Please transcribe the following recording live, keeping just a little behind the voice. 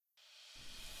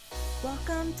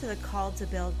Welcome to the Called to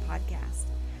Build podcast.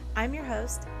 I'm your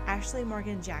host, Ashley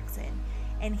Morgan Jackson,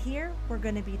 and here we're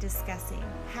going to be discussing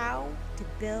how to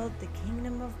build the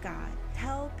kingdom of God,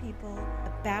 tell people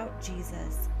about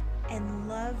Jesus, and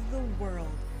love the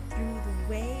world through the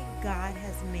way God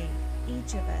has made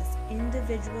each of us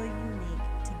individually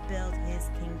unique to build his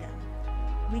kingdom.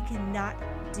 We cannot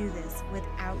do this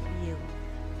without you.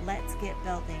 Let's get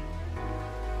building.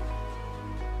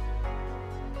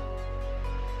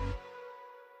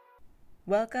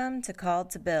 Welcome to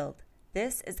Called to Build.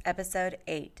 This is episode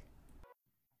 8.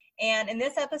 And in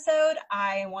this episode,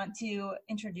 I want to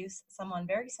introduce someone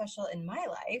very special in my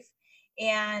life,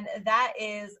 and that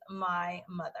is my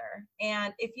mother.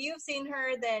 And if you've seen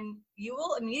her, then you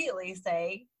will immediately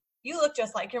say, you look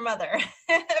just like your mother,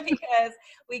 because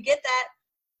we get that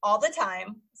all the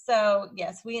time. So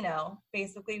yes, we know.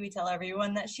 Basically, we tell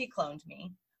everyone that she cloned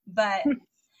me. But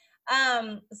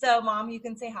so Mom, you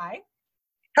can say hi.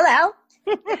 Hello.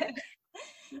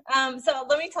 So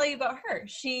let me tell you about her.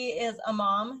 She is a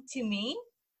mom to me,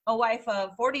 a wife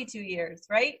of 42 years,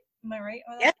 right? Am I right?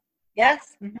 Yeah.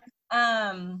 Yes.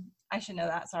 I should know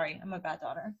that. Sorry, I'm a bad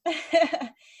daughter.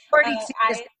 42.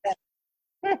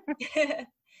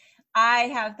 I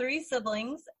have 3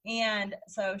 siblings, and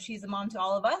so she's a mom to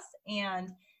all of us and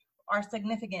our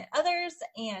significant others,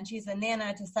 and she's a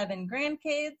nana to 7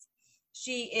 grandkids.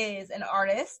 She is an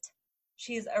artist.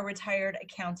 She's a retired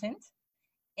accountant.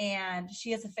 And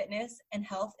she is a fitness and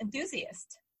health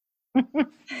enthusiast.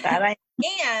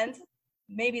 And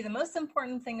maybe the most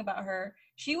important thing about her,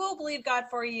 she will believe God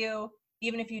for you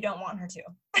even if you don't want her to.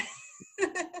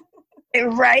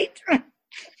 Right.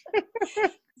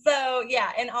 So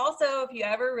yeah, and also if you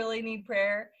ever really need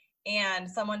prayer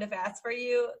and someone to fast for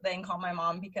you, then call my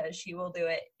mom, because she will do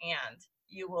it and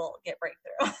you will get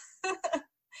breakthrough.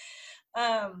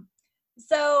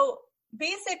 So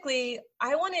basically,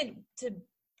 I wanted to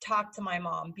talk to my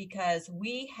mom because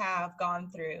we have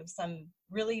gone through some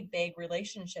really big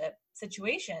relationship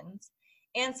situations,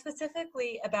 and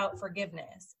specifically about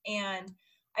forgiveness. And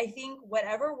I think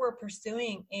whatever we're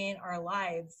pursuing in our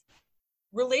lives,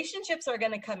 relationships are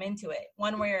going to come into it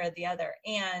one way or the other.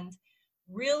 And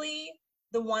really,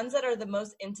 the ones that are the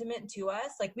most intimate to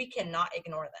us, like, we cannot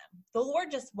ignore them. The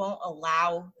Lord just won't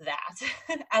allow that,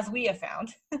 as we have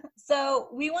found. So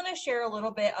we want to share a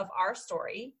little bit of our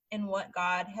story and what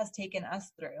God has taken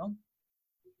us through.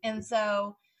 And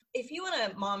so if you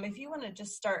want to, Mom, if you want to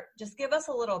just give us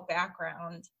a little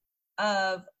background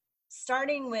of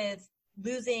starting with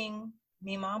losing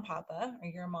me, Mom, Papa, or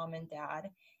your mom and dad,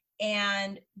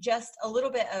 and just a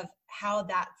little bit of how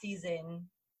that season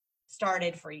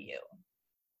started for you.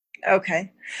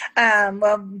 Okay.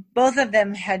 Well, both of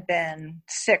them had been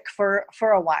sick for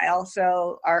a while.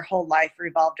 So our whole life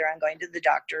revolved around going to the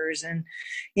doctors and,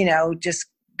 just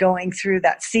going through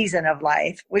that season of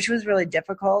life, which was really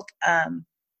difficult.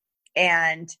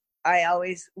 And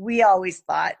we always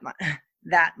thought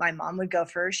that my mom would go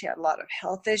first. She had a lot of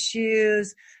health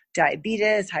issues,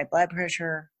 diabetes, high blood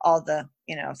pressure, all the,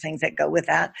 things that go with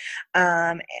that.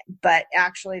 But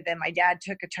actually then my dad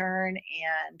took a turn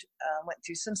and went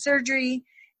through some surgery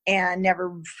and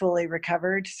never fully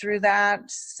recovered through that.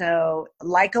 So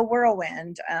like a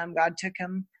whirlwind, God took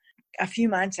him a few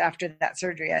months after that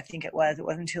surgery. I think it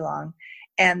wasn't too long.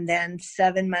 And then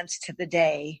 7 months to the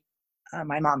day,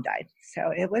 my mom died.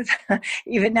 So it was,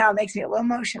 even now it makes me a little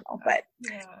emotional, but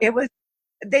It was,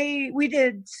 we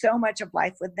did so much of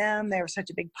life with them. They were such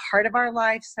a big part of our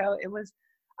life. So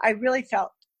I really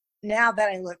felt, now that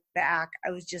I look back,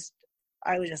 I was just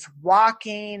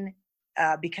walking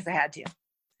because I had to.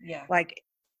 Yeah. Like,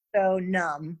 so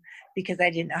numb because I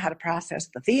didn't know how to process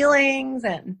the feelings.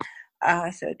 And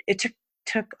so it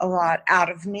took a lot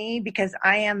out of me, because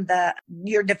I am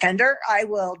your defender. I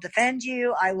will defend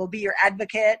you. I will be your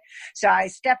advocate. So I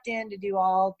stepped in to do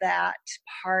all that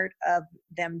part of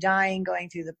them dying, going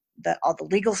through all the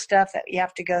legal stuff that you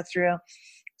have to go through.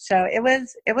 So it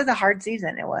was a hard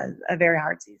season. It was a very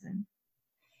hard season.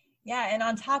 Yeah. And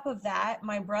on top of that,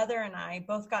 my brother and I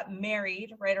both got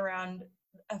married right around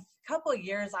a couple of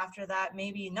years after that,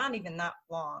 maybe not even that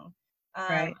long.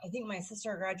 Right. I think my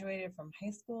sister graduated from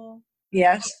high school.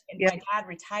 Yes. And Yes. my dad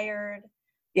retired.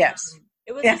 Yes.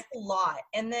 It was just a lot.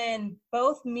 And then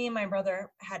both me and my brother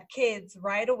had kids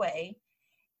right away.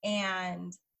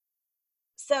 And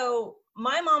so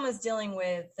my mom was dealing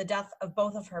with the death of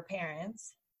both of her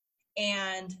parents.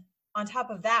 And on top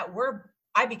of that,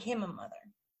 I became a mother.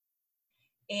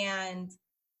 And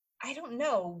I don't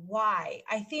know why.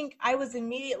 I think I was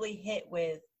immediately hit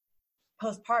with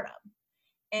postpartum.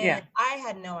 And I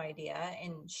had no idea,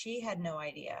 and she had no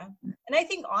idea. And I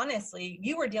think, honestly,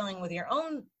 you were dealing with your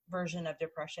own version of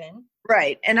depression.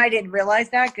 Right. And I didn't realize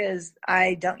that because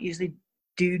I don't usually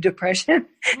do depression.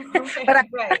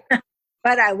 Right.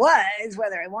 But I was,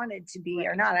 whether I wanted to be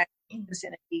or not, I Mm-hmm. was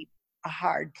in a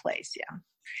hard place. Yeah.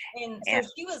 And so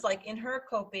she was like in her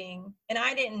coping, and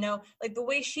I didn't know, like the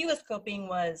way she was coping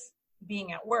was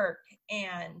being at work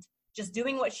and just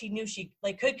doing what she knew she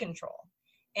like could control.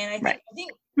 And I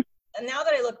think now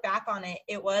that I look back on it,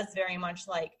 it was very much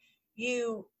like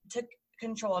you took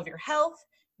control of your health.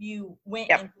 You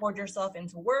went and poured yourself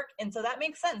into work. And so that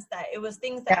makes sense that it was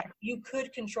things that you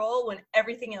could control when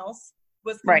everything else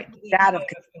was completely out of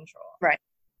control.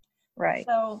 Right.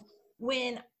 So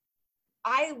when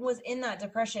I was in that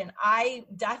depression, I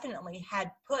definitely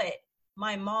had put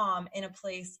my mom in a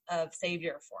place of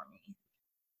savior for me.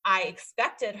 I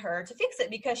expected her to fix it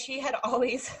because she had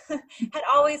always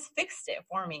fixed it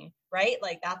for me, right?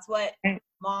 Like that's what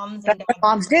moms and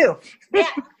dads do. Yeah.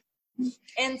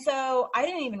 And so I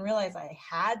didn't even realize I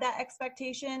had that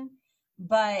expectation,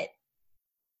 but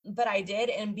I did.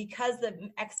 And because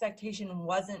the expectation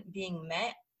wasn't being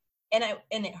met and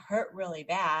it hurt really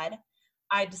bad,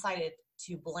 I decided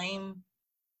to blame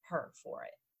her for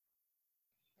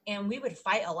it. And we would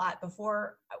fight a lot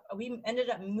before we ended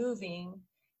up moving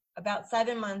about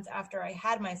 7 months after I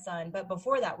had my son. But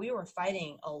before that, we were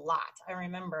fighting a lot. I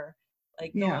remember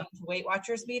like going to Weight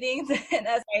Watchers meetings and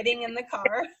us fighting in the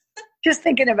car. Just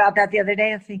thinking about that the other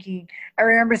day, I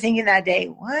remember thinking that day,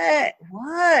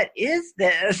 what is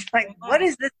this? Like, what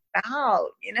is this about?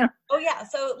 You know? Oh yeah.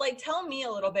 So like, tell me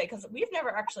a little bit, because we've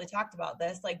never actually talked about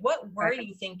this. Like, what were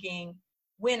you thinking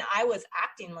when I was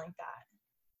acting like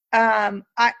that?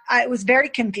 I was very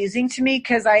confusing to me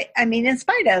because I mean, in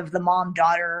spite of the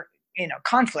mom-daughter,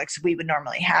 conflicts we would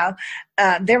normally have,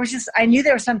 I knew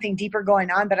there was something deeper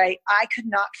going on, but I could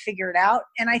not figure it out.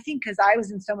 And I think because I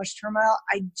was in so much turmoil,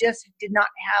 I just did not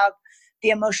have the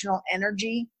emotional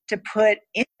energy to put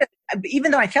into it.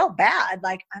 Even though I felt bad,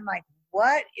 I'm like,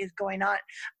 what is going on?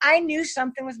 I knew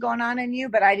something was going on in you,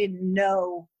 but I didn't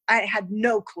know. I had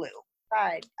no clue.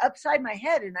 Right upside my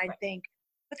head, and I'd think,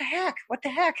 what the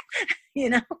heck,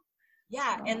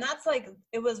 Yeah. And that's like,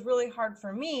 it was really hard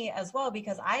for me as well,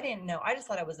 because I didn't know. I just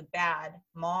thought I was a bad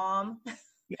mom.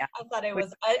 Yeah. I thought it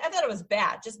was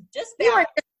bad, just bad. You were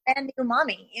just a brand new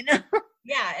mommy,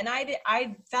 Yeah. And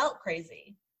I felt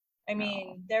crazy. I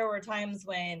mean, there were times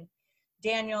when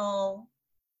Daniel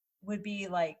would be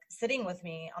like sitting with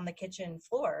me on the kitchen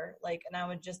floor, and I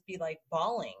would just be like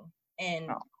bawling, and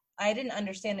I didn't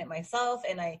understand it myself.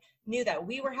 And I knew that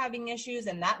we were having issues,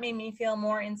 and that made me feel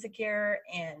more insecure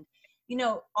and,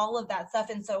 all of that stuff.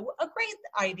 And so a great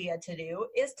idea to do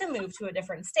is to move to a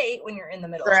different state when you're in the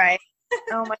middle. Right.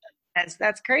 Oh my goodness.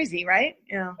 That's crazy, right?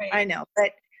 Yeah, right. I know.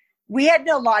 But we had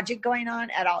no logic going on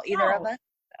at all, either of us.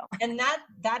 So. And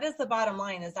that is the bottom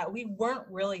line, is that we weren't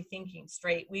really thinking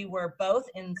straight. We were both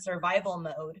in survival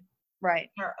mode. Right.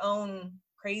 In our own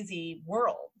crazy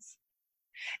worlds.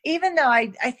 Even though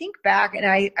I think back, and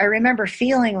I remember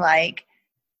feeling like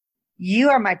you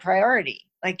are my priority.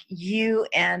 Like you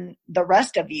and the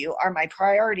rest of you are my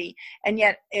priority. And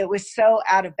yet it was so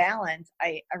out of balance.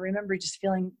 I remember just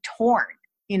feeling torn,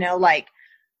 like,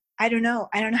 I don't know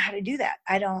how to do that.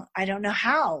 I don't know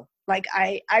how. Like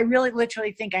I really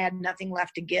literally think I had nothing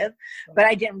left to give, but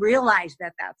I didn't realize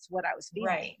that that's what I was feeling.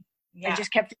 Right. Yeah. I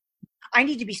just kept, I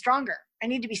need to be stronger. So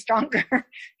did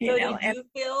you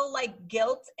feel like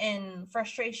guilt and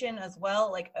frustration as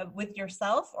well, like with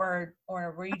yourself, or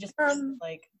were you just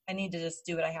like, I need to just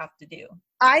do what I have to do?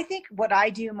 I think what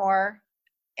I do more,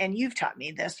 and you've taught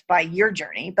me this by your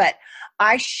journey, but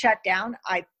I shut down,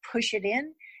 I push it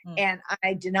in, and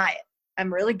I deny it.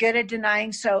 I'm really good at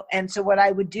denying. So what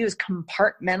I would do is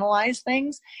compartmentalize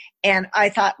things. And I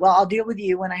thought, well, I'll deal with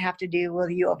you when I have to deal with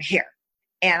you over here.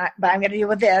 But I'm going to deal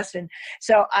with this. And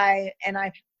so I'm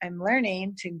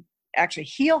learning to actually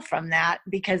heal from that,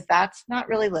 because that's not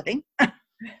really living,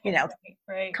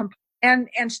 Right.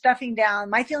 And stuffing down.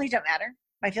 My feelings don't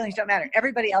matter.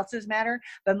 Everybody else's matter,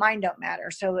 but mine don't matter.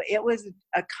 So it was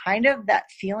a kind of that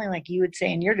feeling, like you would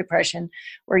say in your depression,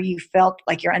 where you felt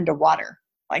like you're underwater,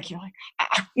 like you're like,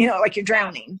 like you're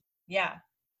drowning. Yeah,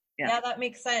 that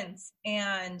makes sense.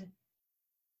 And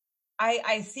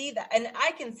I see that, and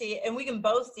I can see it, and we can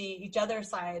both see each other's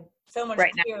side so much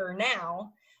clearer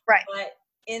now. Right. But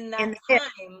in that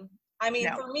time, I mean,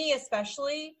 for me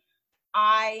especially,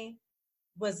 I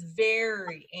was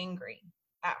very angry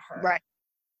at her. Right.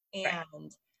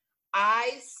 And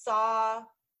I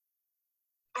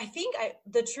think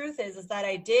the truth is that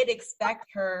I did expect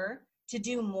her to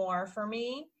do more for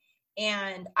me.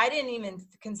 And I didn't even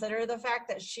consider the fact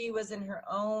that she was in her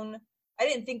own, I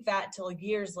didn't think that till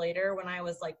years later when I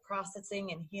was like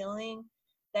processing and healing,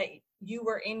 that you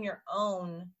were in your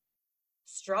own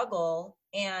struggle.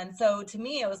 And so to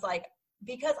me, it was like,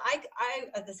 because I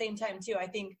at the same time too, I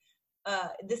think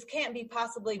this can't be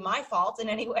possibly my fault in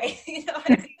any way.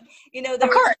 There Of was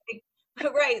course.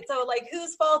 like, right. So like,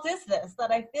 whose fault is this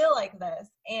that I feel like this?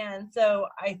 And so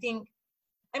I think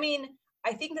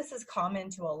this is common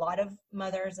to a lot of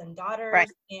mothers and daughters. Right.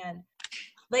 And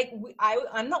like,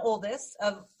 I'm the oldest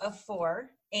of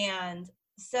four. And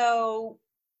so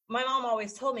my mom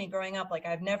always told me growing up, like,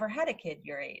 I've never had a kid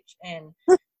your age. And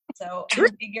so I'm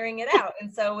figuring it out.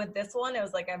 And so with this one, it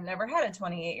was like, I've never had a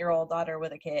 28-year-old daughter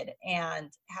with a kid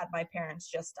and had my parents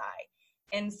just die.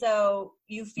 And so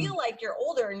you feel like you're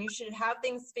older and you should have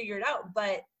things figured out.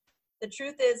 But the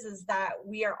truth is that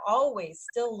we are always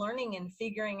still learning and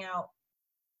figuring out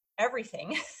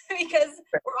everything because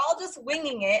we're all just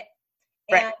winging it.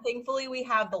 And thankfully we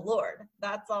have the Lord.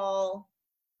 That's all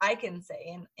I can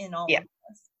say in all of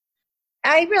this.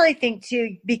 I really think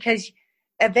too, because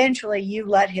eventually you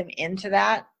let him into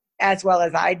that as well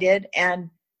as I did. And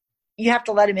you have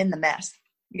to let him in the mess.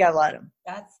 You got to let him.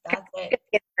 That's it.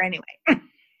 Get there anyway.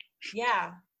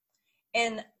 Yeah.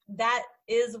 And that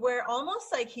is where almost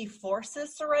like he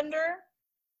forces surrender.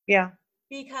 Yeah.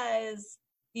 Because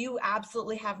you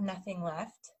absolutely have nothing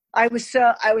left. I was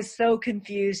so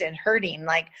confused and hurting.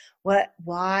 Like,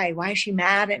 why is she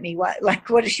mad at me? What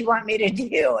does she want me to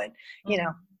do? And,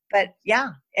 but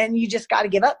yeah. And you just got to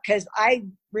give up, because I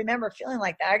remember feeling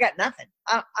like that. I got nothing.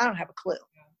 I don't have a clue,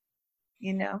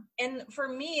 And for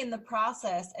me in the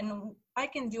process, and I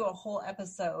can do a whole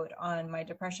episode on my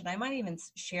depression. I might even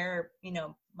share,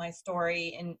 my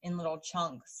story in little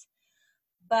chunks,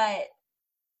 but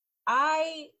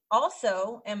I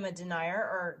also am a denier,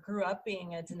 or grew up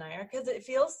being a denier, because it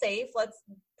feels safe. Let's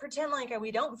pretend like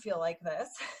we don't feel like this.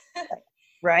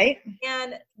 Right.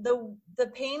 And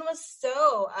the pain was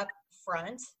so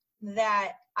upfront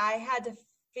that I had to,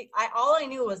 all I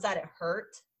knew was that it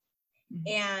hurt. Mm-hmm.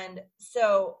 And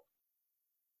so,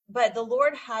 but the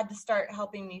Lord had to start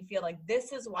helping me feel like,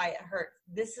 this is why it hurt.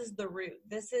 This is the root.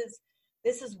 This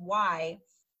is why.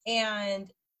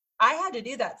 And I had to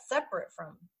do that separate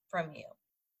from you.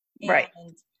 Right.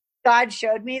 And God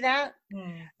showed me that.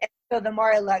 And so the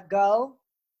more I let go,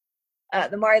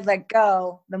 the more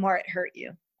it hurt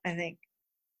you, I think.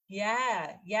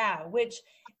 Yeah.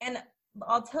 And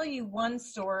I'll tell you one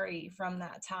story from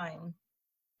that time.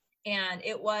 And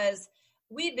it was,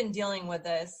 we'd been dealing with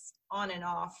this on and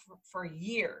off for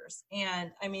years.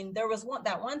 And I mean, there was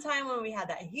that one time when we had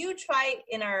that huge fight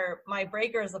in my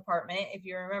breaker's apartment, if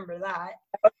you remember that.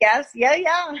 Oh, yes.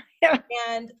 Yeah.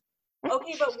 And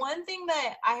okay, but one thing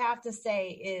that I have to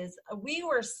say is we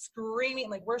were screaming,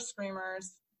 like, we're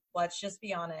screamers. Let's just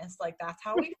be honest. Like, that's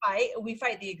how we fight. We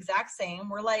fight the exact same.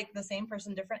 We're like the same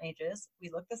person, different ages. We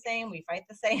look the same. We fight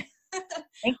the same.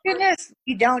 Thank goodness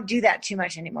you don't do that too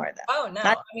much anymore, though. Oh, no.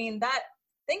 That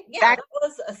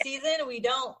was a season. We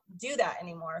don't do that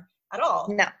anymore at all.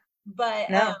 No. But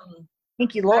no.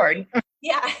 Thank you, Lord.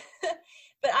 Yeah.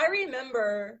 But I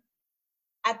remember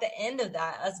at the end of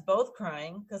that, us both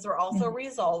crying, because we're also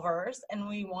resolvers and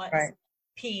we want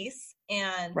peace,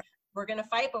 and we're going to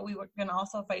fight, but we were going to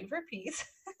also fight for peace.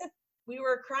 We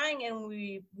were crying and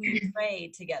we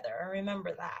prayed together. I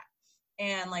remember that.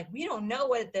 And like, we don't know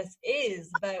what this is,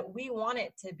 but we want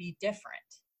it to be different.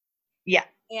 Yeah.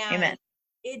 And Amen.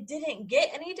 It didn't get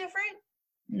any different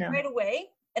right away.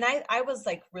 And I was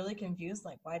like really confused.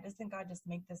 Like, why doesn't God just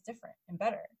make this different and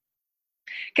better?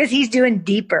 Because he's doing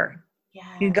deeper. Yeah.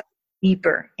 You go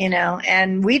deeper,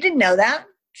 and we didn't know that.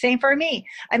 Same for me.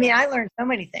 I mean, I learned so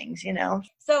many things,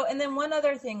 So, and then one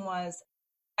other thing was,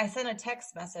 I sent a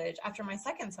text message after my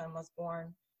second son was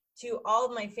born to all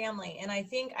of my family. And I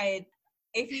think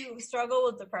if you struggle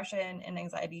with depression and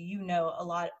anxiety, a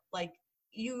lot, like,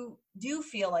 you do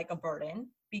feel like a burden,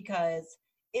 because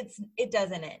it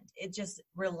doesn't end. It's just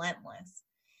relentless.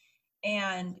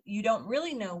 And you don't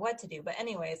really know what to do. But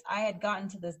anyways, I had gotten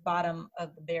to this bottom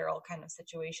of the barrel kind of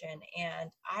situation.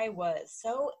 And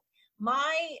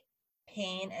my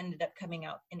pain ended up coming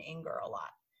out in anger a lot.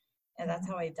 And that's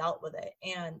how I dealt with it.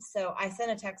 And so I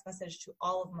sent a text message to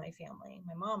all of my family,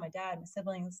 my mom, my dad, my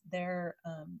siblings, their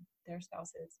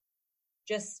spouses,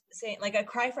 just saying, like, a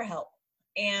cry for help.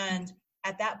 And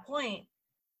at that point,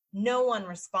 no one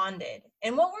responded.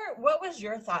 And what was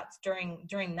your thoughts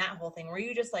during that whole thing? Were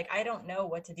you just like, I don't know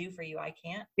what to do for you. I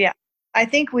can't. Yeah, I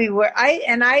think we were.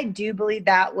 I do believe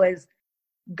that was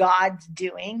God's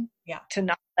doing. Yeah. To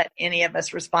not let any of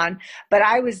us respond. But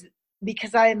I was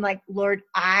because I'm like, Lord,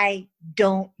 I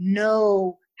don't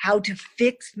know how to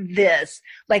fix this.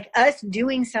 Like us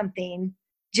doing something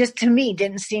just to me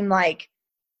didn't seem like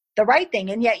the right thing.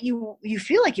 And yet you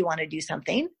feel like you want to do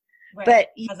something, Right. but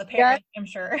As a parent, I'm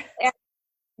sure.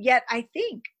 Yet I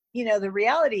think, the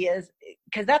reality is,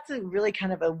 because that's a really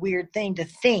kind of a weird thing to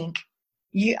think.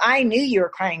 I knew you were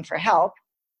crying for help,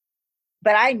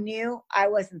 but I knew I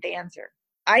wasn't the answer.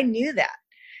 I knew that.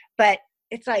 But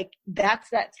it's like, that's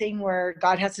that thing where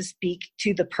God has to speak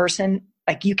to the person.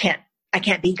 Like I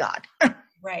can't be God.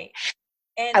 Right.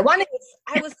 And I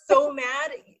was so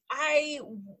mad. I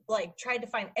tried to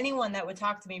find anyone that would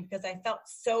talk to me because I felt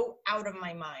so out of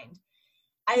my mind.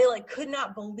 I could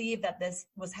not believe that this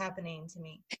was happening to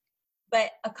me.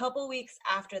 But a couple weeks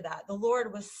after that, the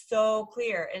Lord was so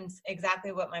clear, and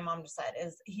exactly what my mom just said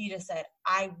is he just said,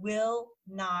 I will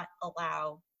not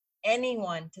allow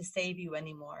anyone to save you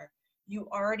anymore. You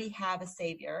already have a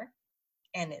savior,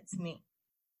 and it's me.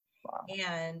 Wow.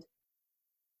 And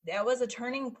that was a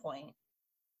turning point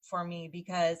for me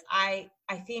because I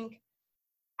think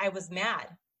I was mad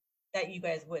that you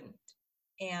guys wouldn't.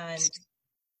 And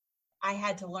I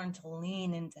had to learn to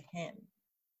lean into him.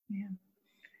 Yeah.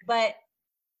 But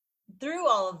through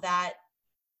all of that,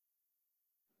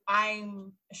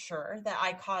 I'm sure that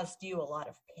I caused you a lot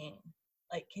of pain.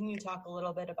 Can you talk a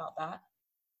little bit about that?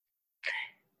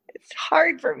 It's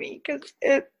hard for me because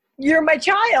you're my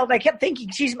child. I kept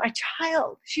thinking, she's my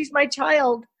child. She's my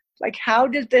child. Like, how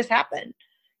did this happen?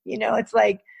 It's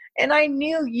like, and I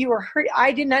knew you were hurt.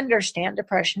 I didn't understand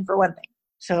depression for one thing.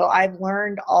 So I've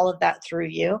learned all of that through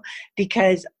you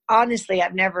because honestly,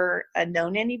 I've never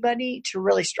known anybody to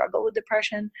really struggle with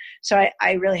depression. So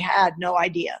I really had no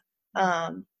idea.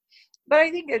 But I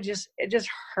think it just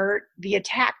hurt the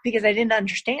attack because I didn't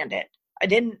understand it.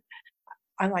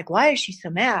 I'm like, why is she so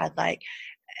mad?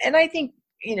 And I think,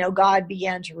 God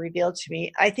began to reveal to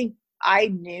me, I think I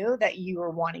knew that you were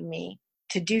wanting me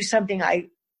to do something I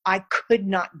could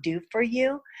not do for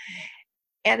you.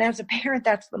 And as a parent,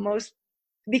 that's the most,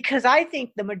 because I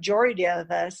think the majority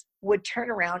of us would turn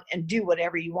around and do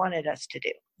whatever you wanted us to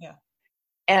do.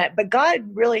 Yeah. But God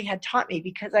really had taught me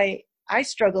because I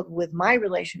struggled with my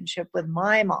relationship with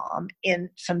my mom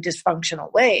in some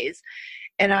dysfunctional ways.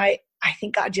 And I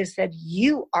think God just said,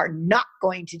 you are not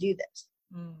going to do this.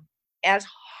 As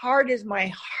hard as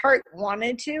my heart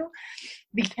wanted to,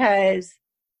 because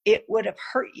it would have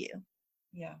hurt you.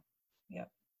 Yeah. Yeah.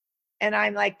 And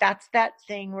I'm like, that's that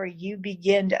thing where you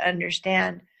begin to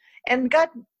understand. And God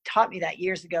taught me that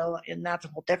years ago, and that's a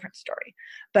whole different story.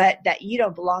 But that you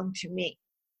don't belong to me.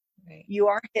 Right. You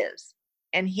are his.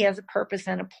 And he has a purpose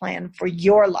and a plan for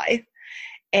your life.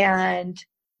 And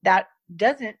that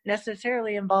doesn't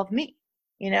necessarily involve me,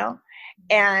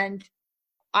 And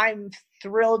I'm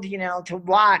thrilled, to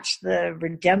watch the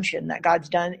redemption that God's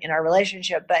done in our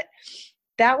relationship. But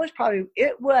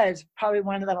it was probably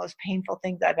one of the most painful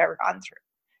things I've ever gone through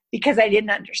because I didn't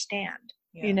understand,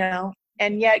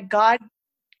 and yet God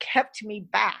kept me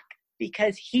back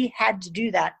because he had to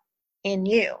do that in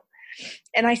you.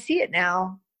 And I see it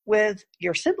now with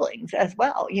your siblings as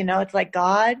well. It's like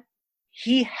God,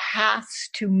 he has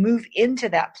to move into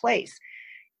that place.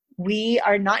 We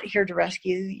are not here to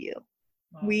rescue you.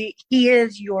 Wow. He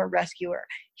is your rescuer.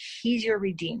 He's your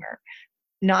redeemer,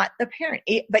 not the parent.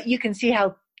 But you can see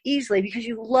how easily, because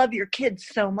you love your kids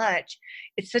so much,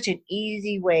 it's such an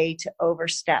easy way to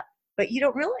overstep. But you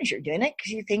don't realize you're doing it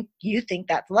because you think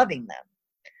that's loving them.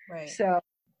 Right. So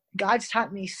God's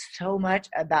taught me so much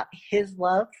about his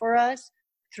love for us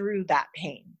through that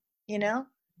pain, Yeah.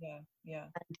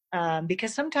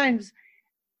 Because sometimes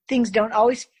things don't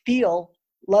always feel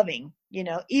loving,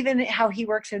 even how he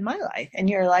works in my life and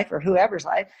your life or whoever's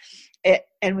life.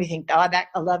 And we think, that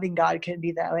a loving God can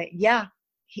be that way. Yeah.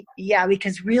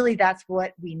 Because really that's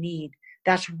what we need.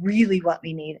 That's really what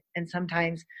we need. And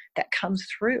sometimes that comes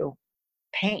through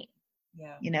pain,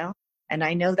 and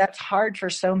I know that's hard for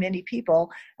so many people.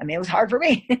 I mean, it was hard for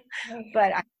me,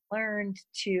 but I learned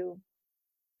to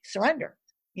surrender,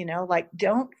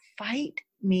 don't fight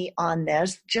me on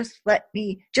this. Just let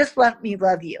me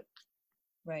love you.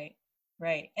 Right.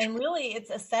 And really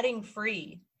it's a setting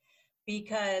free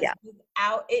because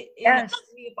without it,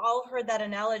 we've all heard that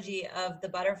analogy of the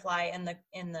butterfly and the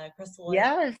chrysalis.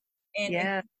 Yes. And if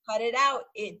you cut it out,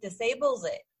 it disables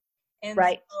it. And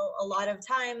so a lot of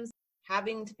times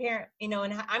having to parent, and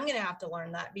I'm going to have to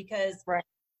learn that because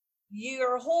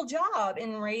your whole job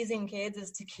in raising kids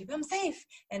is to keep them safe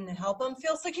and help them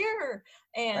feel secure.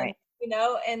 And,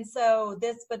 and so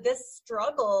this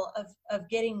struggle of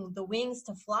getting the wings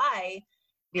to fly,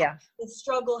 the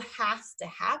struggle has to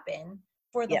happen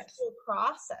for the Yes. whole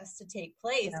process to take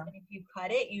place. Yeah. And if you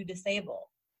cut it, you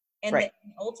disable. And Right.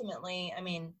 then ultimately, I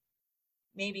mean,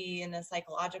 maybe in a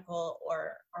psychological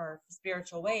or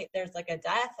spiritual way, there's like a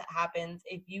death that happens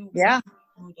if you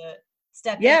continue to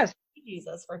step Yes. into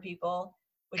Jesus for people.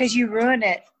 Because you ruin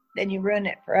it, then you ruin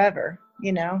it forever,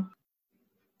 you know?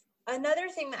 Another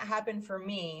thing that happened for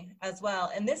me as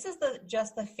well, and this is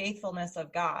just the faithfulness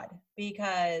of God,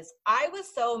 because I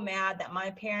was so mad that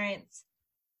my parents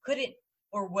couldn't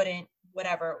or wouldn't,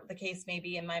 whatever the case may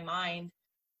be in my mind,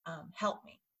 help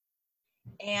me.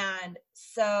 And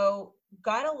so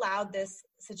God allowed this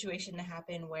situation to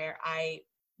happen where I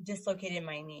dislocated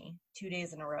my knee 2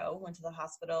 days in a row, went to the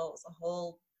hospital. It was a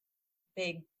whole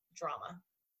big drama.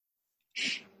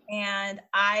 And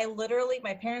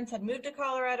my parents had moved to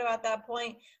Colorado at that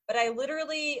point, but I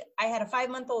had a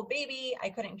 5-month-old baby. I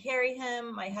couldn't carry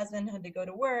him. My husband had to go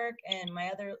to work, and my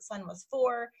other son was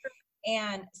 4.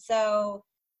 And so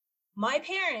my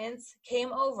parents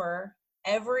came over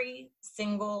every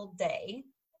single day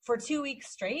for 2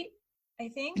 weeks straight, I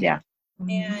think. Yeah.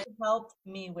 And helped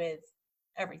me with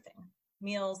everything.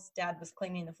 Meals, Dad was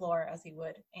cleaning the floor as he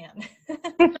would. And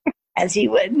as he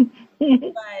would.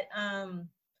 But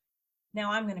now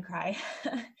I'm going to cry.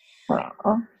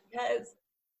 Because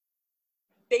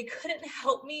they couldn't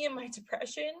help me in my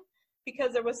depression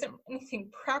because there wasn't anything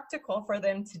practical for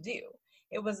them to do.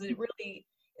 It was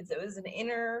an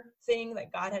inner thing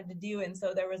that God had to do. And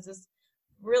so there was this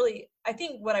I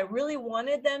think what I really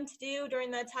wanted them to do during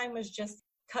that time was just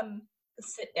come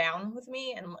sit down with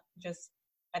me and just,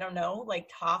 I don't know, like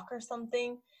talk or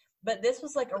something. But this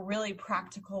was like a really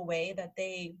practical way that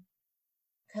they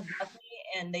could love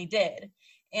me, and they did.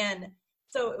 And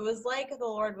so it was like the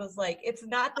Lord was like, it's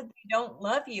not that they don't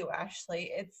love you,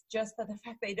 Ashley. It's just that the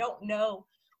fact they don't know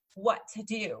what to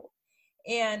do.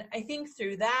 And I think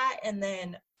through that, and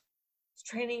then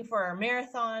training for our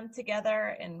marathon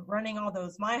together and running all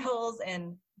those miles,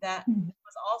 and that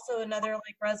was also another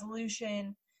like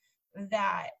resolution,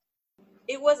 that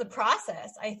it was a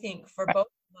process, I think, for both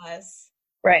of us.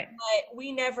 Right. But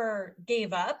we never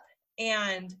gave up.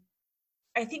 And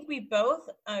I think we both,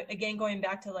 again, going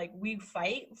back to like, we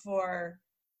fight for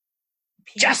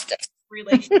peace, justice,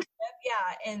 relationship.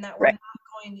 Yeah. And that we're right.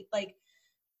 not going, like,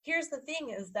 here's the thing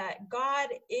is that God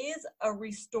is a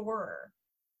restorer.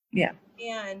 Yeah.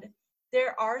 And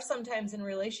there are sometimes in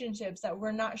relationships that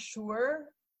we're not sure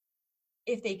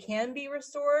if they can be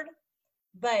restored,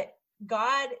 but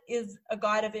God is a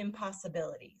God of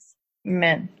impossibilities.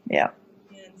 Amen. Yeah.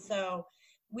 And so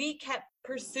we kept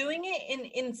pursuing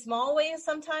it in small ways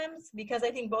sometimes, because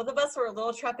I think both of us were a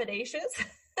little trepidatious.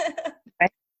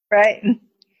 Right.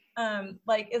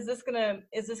 Like, is this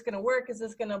gonna work? Is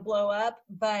this gonna blow up?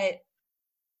 But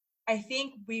I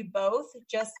think we both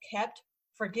just kept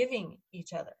forgiving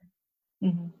each other.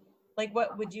 Mm-hmm. Like,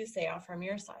 what would you say from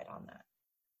your side on that?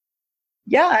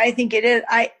 Yeah, I think it is.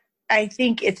 I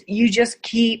think it's, you just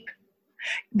keep,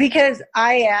 because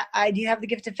I do have the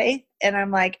gift of faith, and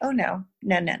I'm like, oh no.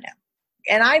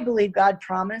 And I believe God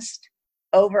promised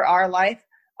over our life,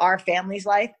 our family's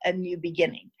life, a new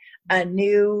beginning, a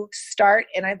new start.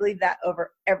 And I believe that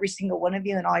over every single one of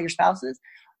you and all your spouses,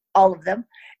 all of them.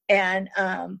 And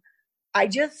I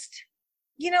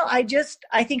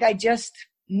think I just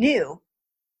knew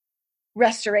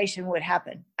restoration would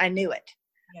happen. I knew it.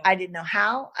 Yeah. I didn't know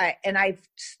how. I've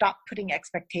stopped putting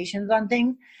expectations on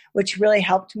things, which really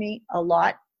helped me a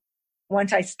lot.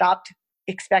 Once I stopped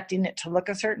expecting it to look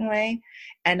a certain way,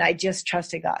 and I just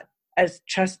trusted God.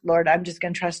 Lord, I'm just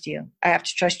going to trust you. I have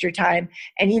to trust your time.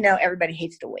 And everybody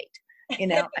hates to wait,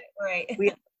 right. We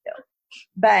do.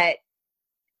 But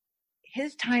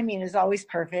his timing is always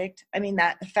perfect. I mean,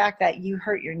 the fact that you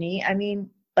hurt your knee, I mean,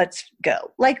 let's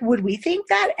go. Like, would we think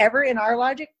that ever in our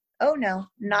logic? Oh no,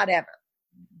 not ever.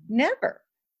 Never.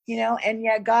 And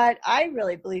yet God, I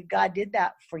really believe God did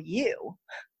that for you,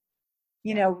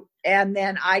 and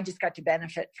then I just got to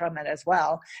benefit from it as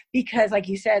well. Because like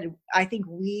you said, I think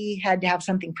we had to have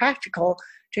something practical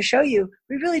to show you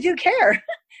we really do care. Right.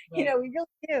 We really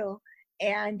do.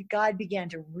 And God began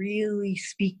to really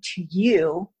speak to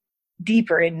you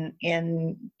deeper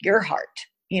in your heart,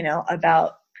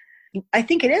 about, I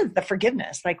think it is the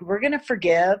forgiveness. Like, we're going to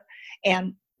forgive,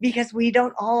 and because we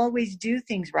don't always do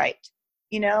things right,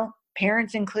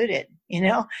 parents included,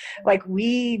 like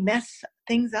we mess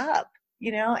things up,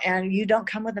 and you don't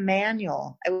come with a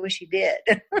manual. I wish you did,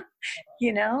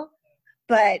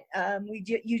 but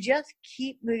you just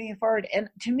keep moving forward. And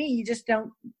to me,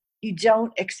 you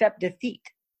don't accept defeat.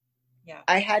 Yeah.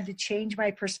 I had to change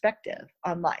my perspective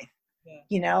on life,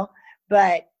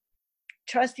 but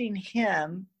trusting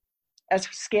him as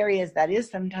scary as that is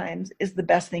sometimes, is the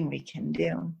best thing we can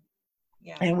do.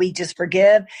 Yeah. And we just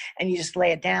forgive, and you just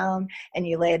lay it down, and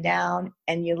you lay it down,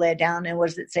 and you lay it down. And what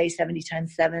does it say? 70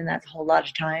 times 7. That's a whole lot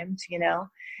of times, you know.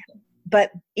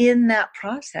 But in that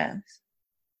process,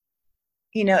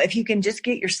 you know, if you can just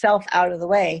get yourself out of the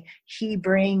way, he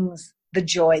brings the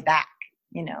joy back,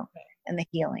 you know, and the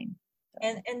healing.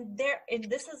 And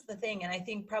this is the thing, and I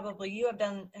think probably you have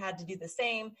had to do the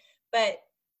same, but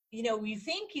you know, you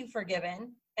think you've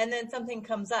forgiven, and then something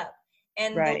comes up,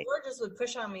 and the Lord just would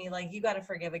push on me like, you got to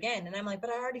forgive again. And I'm like, but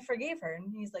I already forgave her.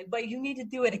 And he's like, but you need to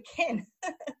do it again.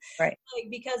 Right. Like,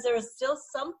 because there was still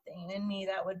something in me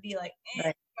that would be like,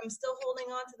 I'm still holding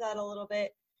on to that a little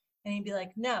bit. And he'd be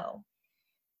like, no,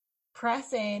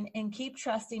 press in and keep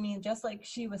trusting me, just like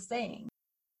she was saying.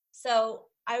 So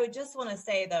I would just want to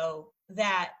say, though,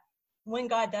 that when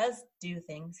God does do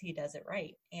things, he does it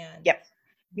right. And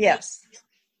yes,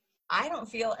 I don't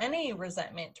feel any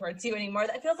resentment towards you anymore.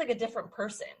 That feels like a different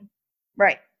person.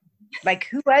 Right. Like,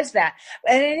 who was that?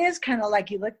 And it is kind of like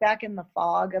you look back in the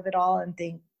fog of it all and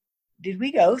think, did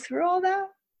we go through all that?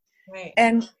 Right.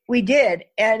 And we did.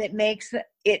 And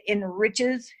it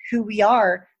enriches who we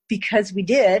are because we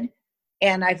did.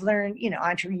 And I've learned, you know,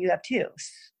 I'm sure you have too.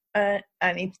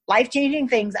 I mean, life-changing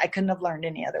things I couldn't have learned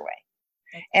any other way.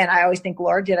 Okay. And I always think,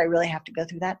 Lord, did I really have to go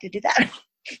through that to do that?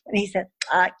 And he said,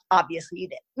 obviously you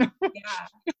did.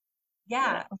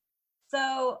 Yeah.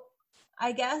 So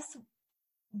I guess,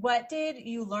 what did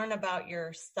you learn about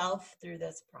yourself through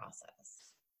this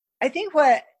process? I think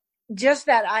just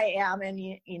that I am, and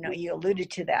you know, you alluded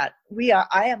to that.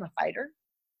 I am a fighter.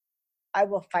 I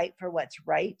will fight for what's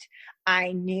right.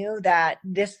 I knew that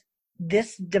this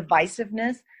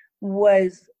divisiveness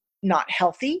was not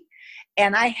healthy.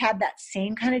 And I had that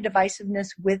same kind of divisiveness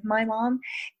with my mom.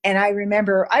 And I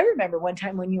remember one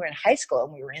time when you were in high school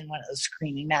and we were in one of those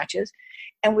screaming matches,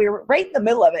 and we were right in the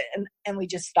middle of it. And we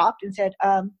just stopped and said,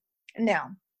 no,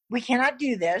 we cannot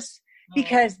do this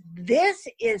because this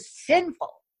is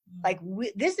sinful. Like,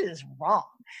 this is wrong.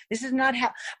 This is not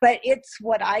how, but it's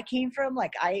what I came from.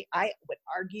 Like, I would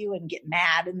argue and get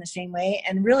mad in the same way.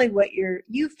 And really what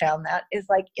you found that is,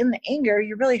 like, in the anger,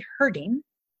 you're really hurting.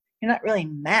 You're not really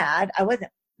mad. I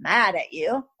wasn't mad at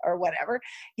you or whatever.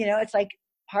 You know, it's like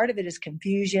part of it is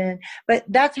confusion, but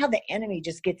that's how the enemy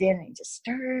just gets in and he just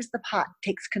stirs the pot,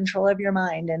 takes control of your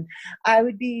mind. And I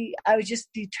was just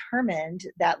determined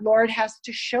that Lord has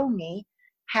to show me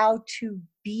how to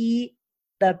be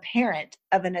the parent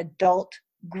of an adult,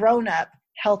 grown up,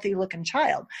 healthy looking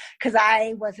child. Because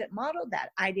I wasn't modeled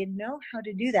that. I didn't know how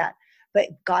to do that,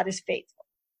 but God is faithful.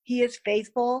 He is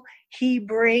faithful. He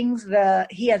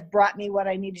has brought me what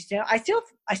I needed to know. I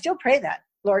still pray that,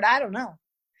 Lord, I don't know.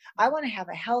 I want to have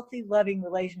a healthy, loving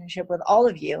relationship with all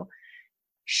of you.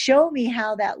 Show me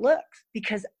how that looks,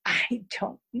 because I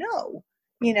don't know,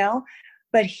 you know,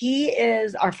 but he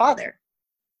is our Father.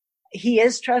 He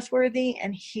is trustworthy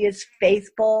and he is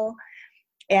faithful.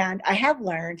 And I have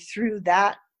learned through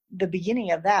that, the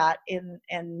beginning of that,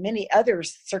 and many other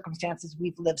circumstances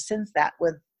we've lived since that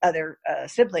with other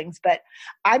siblings, but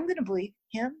I'm going to believe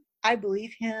him. I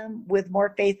believe him with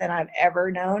more faith than I've ever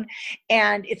known.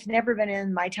 And it's never been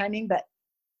in my timing, but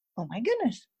oh my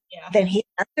goodness. Yeah. Then he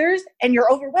answers and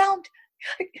you're overwhelmed.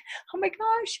 Oh my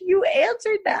gosh, you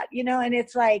answered that, you know? And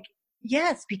it's like,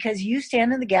 yes, because you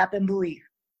stand in the gap and believe.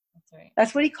 That's right.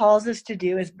 That's what he calls us to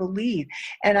do, is believe.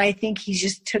 And I think he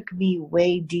just took me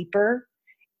way deeper.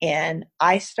 And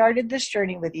I started this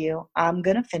journey with you. I'm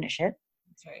going to finish it.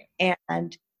 That's right.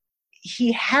 And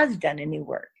he has done a new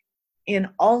work in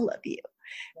all of you.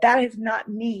 That is not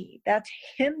me. That's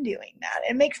him doing that.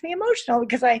 It makes me emotional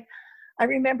because I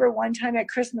remember one time at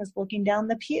Christmas looking down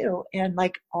the pew and,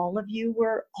 like, all of you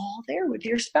were all there with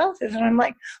your spouses. And I'm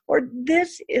like, Lord,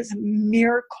 this is a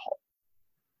miracle.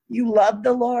 You love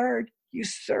the Lord. You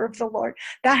serve the Lord.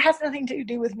 That has nothing to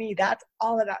do with me. That's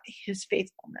all about his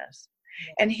faithfulness.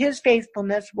 And his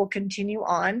faithfulness will continue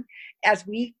on as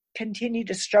we continue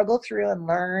to struggle through and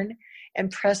learn and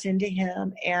press into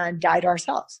him and die to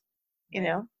ourselves, you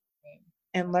know,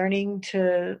 and learning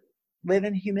to live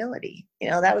in humility. You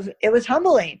know, it was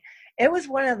humbling. It was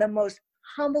one of the most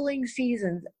humbling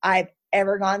seasons I've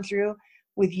ever gone through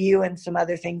with you and some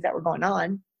other things that were going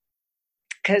on.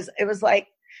 Cause it was like,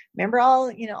 remember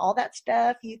all that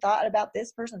stuff you thought about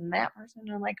this person and that person.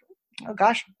 And I'm like, oh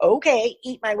gosh, okay,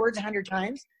 eat my words 100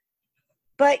 times.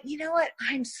 But you know what?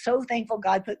 I'm so thankful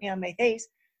God put me on my face,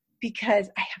 because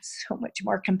I have so much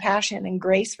more compassion and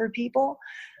grace for people,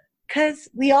 because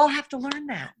we all have to learn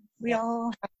that. We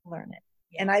all have to learn it.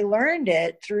 And I learned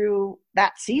it through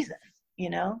that season, you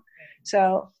know,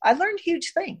 So I learned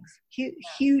huge things,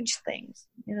 huge things,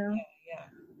 Yeah.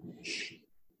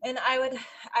 And I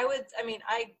mean,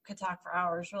 I could talk for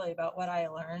hours really about what I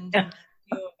learned and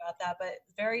do about that, but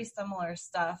very similar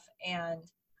stuff. And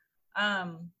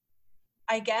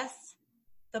I guess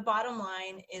the bottom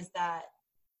line is that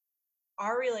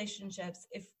our relationships,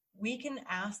 if we can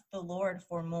ask the Lord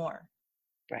for more,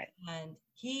 right, and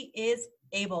he is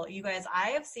able. You guys, I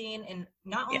have seen in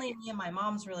not only me and my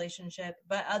mom's relationship,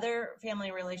 but other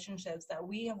family relationships that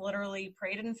we have literally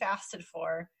prayed and fasted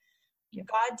for,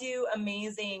 God do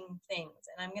amazing things.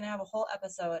 And I'm going to have a whole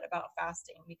episode about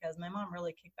fasting because my mom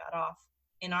really kicked that off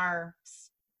in our,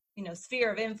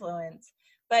 sphere of influence.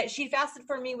 But she fasted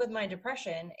for me with my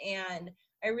depression. And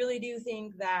I really do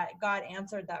think that God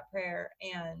answered that prayer,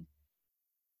 and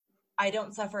I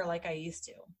don't suffer like I used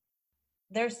to.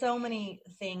 There's so many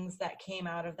things that came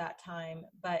out of that time,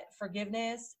 but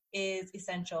forgiveness is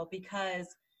essential, because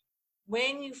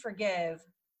when you forgive,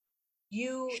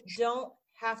 you don't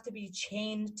have to be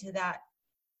chained to that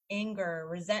anger,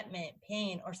 resentment,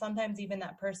 pain, or sometimes even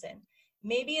that person.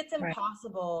 Maybe it's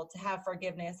impossible to have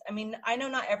forgiveness. I mean, I know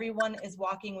not everyone is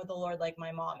walking with the Lord like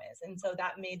my mom is. And so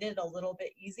that made it a little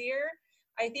bit easier,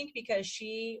 I think, because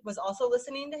she was also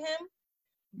listening to him.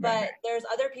 But there's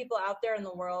other people out there in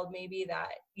the world maybe that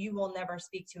you will never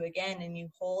speak to again, and you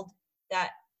hold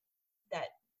that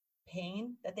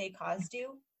pain that they caused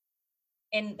you.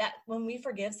 And that when we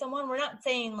forgive someone, we're not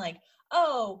saying like,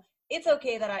 oh, it's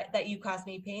okay that you caused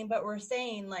me pain, but we're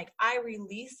saying like, I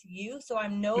release you, so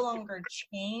I'm no longer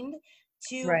chained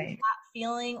to that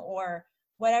feeling or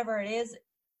whatever it is.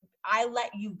 I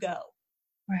let you go.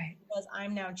 Right. Because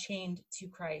I'm now chained to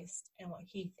Christ and what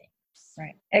he thinks.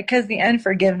 Right. Because the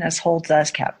unforgiveness holds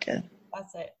us captive.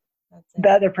 That's it. The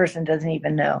other person doesn't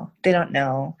even know. They don't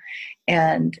know.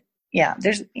 And yeah,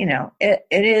 there's, it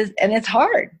is, and it's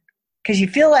hard because you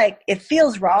feel like it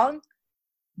feels wrong,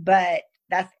 but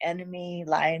that's enemy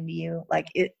lying to you. Like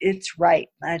it's right.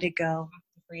 Let it go.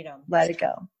 Freedom. Let it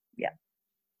go. Yeah.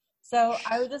 So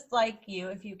I would just like you,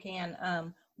 if you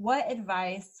can, what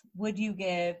advice would you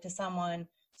give to someone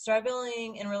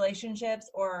struggling in relationships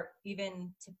or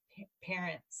even to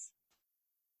parents?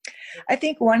 I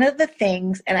think one of the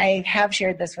things, and I have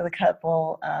shared this with a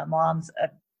couple moms of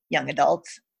young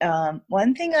adults,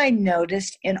 one thing I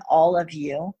noticed in all of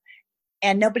you,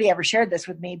 and nobody ever shared this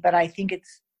with me, but I think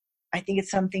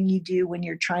it's something you do when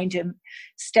you're trying to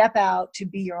step out to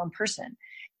be your own person.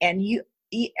 And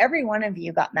every one of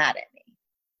you got mad at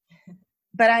me.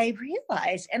 But I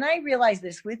realized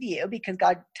this with you because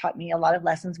God taught me a lot of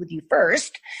lessons with you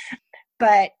first.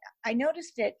 But I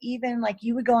noticed it even like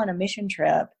you would go on a mission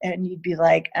trip and you'd be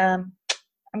like, I'm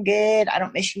good. I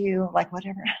don't miss you. Like,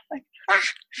 whatever. Like, what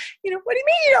do you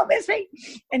mean you don't miss me?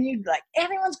 And you'd like,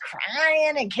 everyone's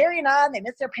crying and carrying on. They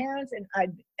miss their parents.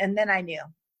 And then I knew,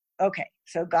 okay,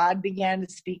 so God began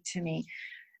to speak to me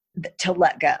to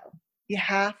let go. You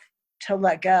have to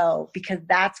let go, because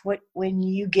that's when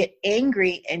you get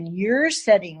angry and you're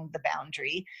setting the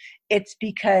boundary, it's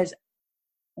because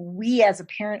we as a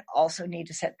parent also need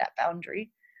to set that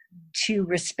boundary to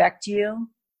respect you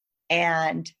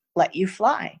and let you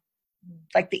fly.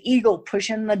 Like the eagle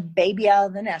pushing the baby out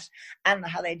of the nest. I don't know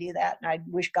how they do that. And I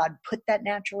wish God put that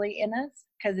naturally in us,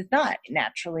 because it's not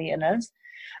naturally in us.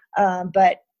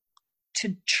 But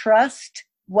to trust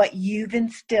what you've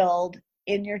instilled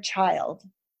in your child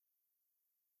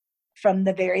from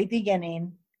the very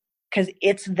beginning, because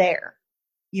it's there.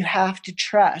 You have to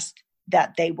trust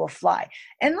that they will fly.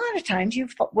 And a lot of times you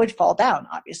would fall down.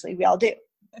 Obviously, we all do.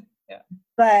 Yeah.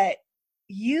 But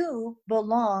you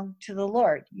belong to the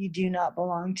Lord. You do not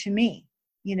belong to me,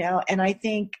 and I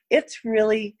think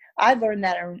I learned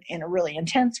that in a really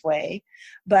intense way,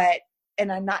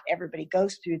 and not everybody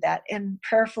goes through that. And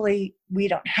prayerfully, we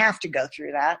don't have to go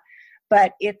through that,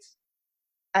 but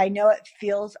I know it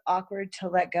feels awkward to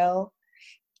let go.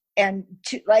 And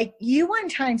like you one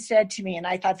time said to me, and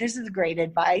I thought this is great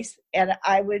advice, and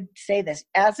I would say this,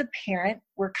 as a parent,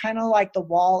 we're kind of like the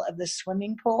wall of the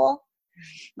swimming pool.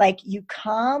 Like you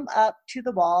come up to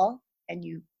the wall and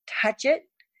you touch it,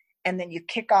 and then you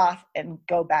kick off and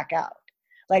go back out.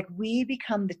 Like we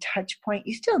become the touch point.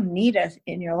 You still need us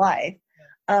in your life,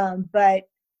 but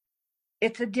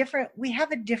we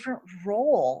have a different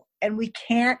role, and we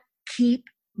can't keep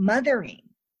mothering.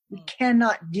 We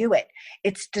cannot do it.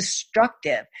 It's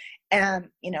destructive. And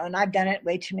I've done it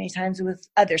way too many times with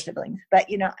other siblings, but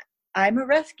I'm a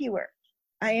rescuer.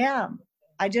 I am.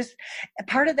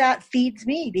 Part of that feeds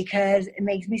me because it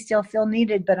makes me still feel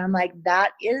needed, but I'm like,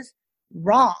 that is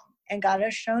wrong. And God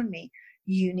has shown me,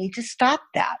 you need to stop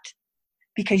that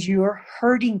because you're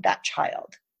hurting that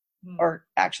child. or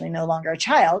actually no longer a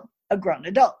child, a grown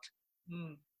adult.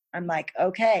 Mm. I'm like,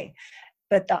 okay.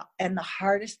 But the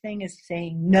hardest thing is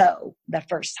saying no the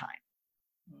first time.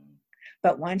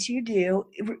 But once you do,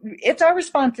 it's our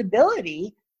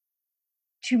responsibility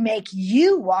to make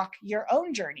you walk your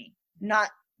own journey, not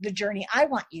the journey I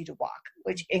want you to walk,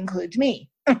 which includes me.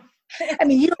 I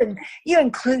mean, you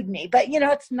include me, but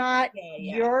it's not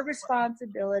your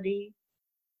responsibility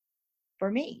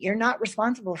for me. You're not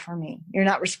responsible for me. You're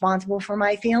not responsible for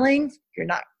my feelings. You're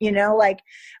not,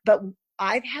 but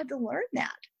I've had to learn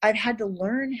that. I've had to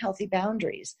learn healthy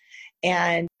boundaries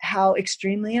and how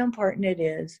extremely important it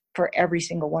is for every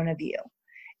single one of you.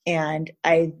 And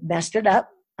I messed it up.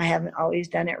 I haven't always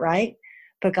done it right,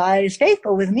 but God is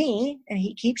faithful with me and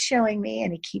he keeps showing me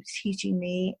and he keeps teaching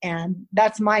me. And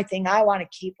that's my thing. I want to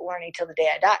keep learning till the day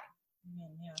I die.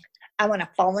 Yeah. I want to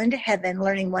fall into heaven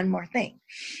learning one more thing,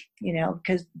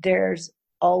 because there's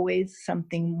always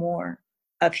something more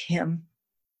of him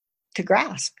to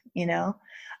grasp,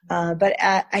 but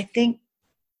I think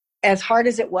as hard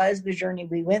as it was, the journey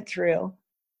we went through,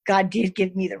 God did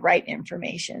give me the right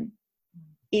information,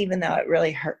 even though it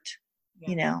really hurt,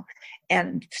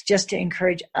 and just to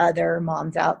encourage other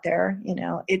moms out there,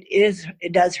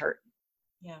 it does hurt.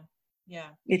 Yeah.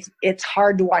 It's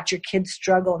hard to watch your kids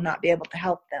struggle and not be able to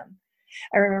help them.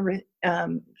 I remember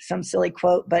some silly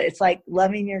quote, but it's like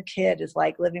loving your kid is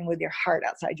like living with your heart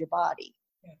outside your body,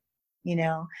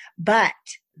 but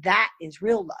that is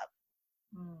real love,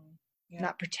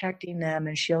 not protecting them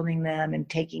and shielding them and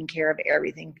taking care of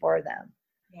everything for them.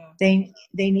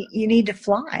 You need to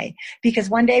fly because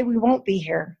one day we won't be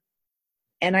here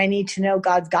and I need to know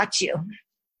God's got you.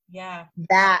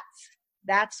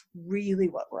 That's really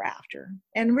what we're after.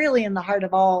 And really in the heart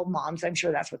of all moms, I'm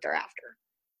sure that's what they're after.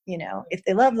 If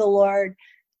they love the Lord,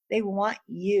 they want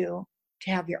you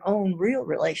to have your own real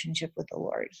relationship with the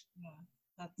Lord,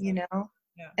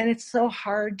 and it's so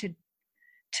hard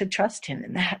to trust him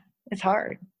in that. It's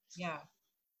hard. Yeah.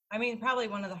 I mean, probably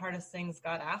one of the hardest things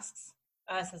God asks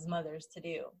us as mothers to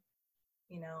do,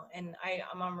 and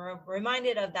I'm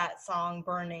reminded of that song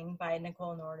Burning by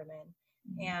Nicole Nordeman.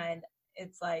 And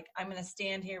it's like, I'm going to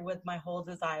stand here with my whole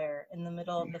desire in the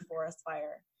middle of the forest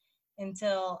fire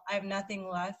until I have nothing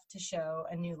left to show,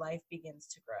 a new life begins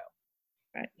to grow.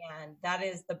 Right. And that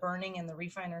is the burning and the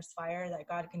refiner's fire that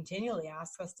God continually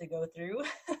asks us to go through.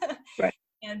 Right.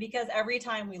 And because every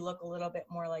time we look a little bit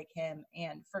more like him,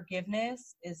 and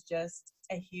forgiveness is just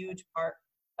a huge part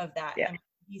of that. Yeah. And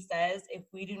he says, if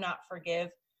we do not forgive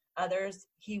others,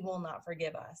 he will not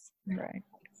forgive us. Right.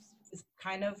 It's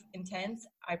kind of intense.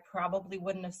 I probably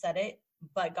wouldn't have said it,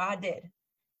 but God did.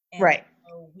 And right.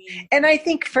 So and I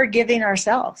think forgiving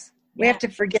ourselves, we have to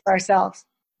forgive ourselves.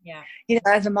 Yeah.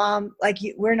 As a mom,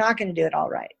 we're not going to do it all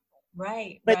right.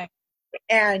 Right. But, right.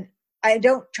 And I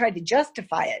don't try to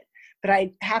justify it, but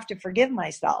I have to forgive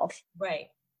myself. Right.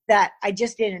 That I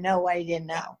just didn't know what I didn't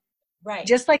know. Right.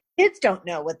 Just like kids don't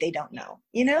know what they don't know,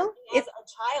 As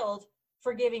a child,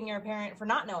 forgiving your parent for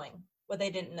not knowing what they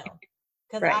didn't know.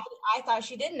 Because I thought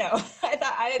she didn't know. I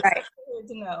thought I expected her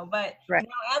to know. But now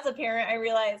as a parent, I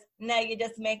realize, no, you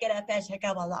just make it up as you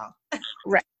go along.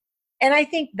 Right. And I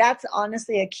think that's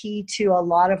honestly a key to a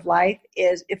lot of life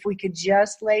is if we could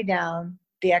just lay down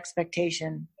the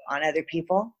expectation on other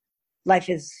people, life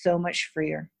is so much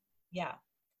freer. Yeah.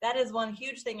 That is one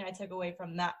huge thing I took away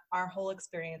from that. Our whole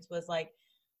experience was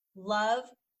love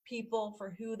people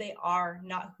for who they are,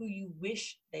 not who you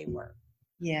wish they were.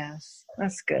 Yes,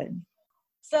 that's good.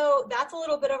 So that's a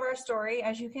little bit of our story.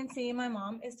 As you can see, my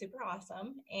mom is super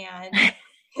awesome. And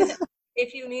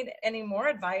if you need any more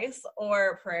advice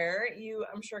or prayer, you,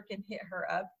 I'm sure, can hit her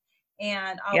up.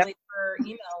 And I'll leave her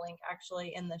email link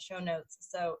actually in the show notes.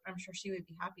 So I'm sure she would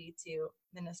be happy to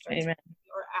minister to you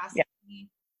or ask me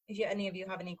if any of you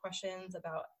have any questions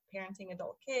about parenting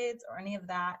adult kids or any of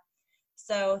that.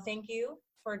 So thank you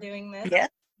for doing this. Yeah.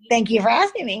 Thank you for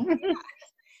asking me.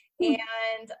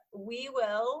 And we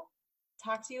will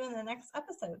talk to you in the next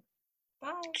episode.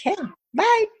 Bye. Okay.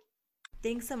 Bye.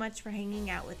 Thanks so much for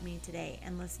hanging out with me today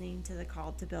and listening to the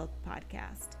Called to Build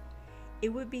podcast. It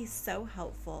would be so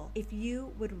helpful if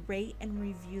you would rate and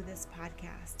review this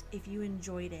podcast if you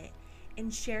enjoyed it,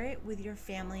 and share it with your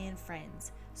family and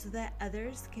friends so that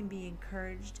others can be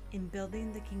encouraged in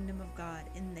building the kingdom of God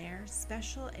in their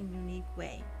special and unique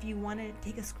way. If you want to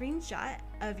take a screenshot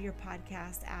of your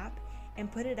podcast app and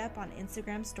put it up on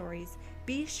Instagram stories,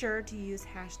 be sure to use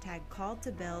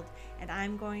 #CalledToBuild, and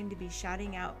I'm going to be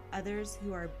shouting out others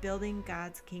who are building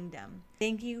God's kingdom.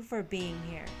 Thank you for being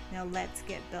here. Now let's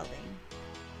get building.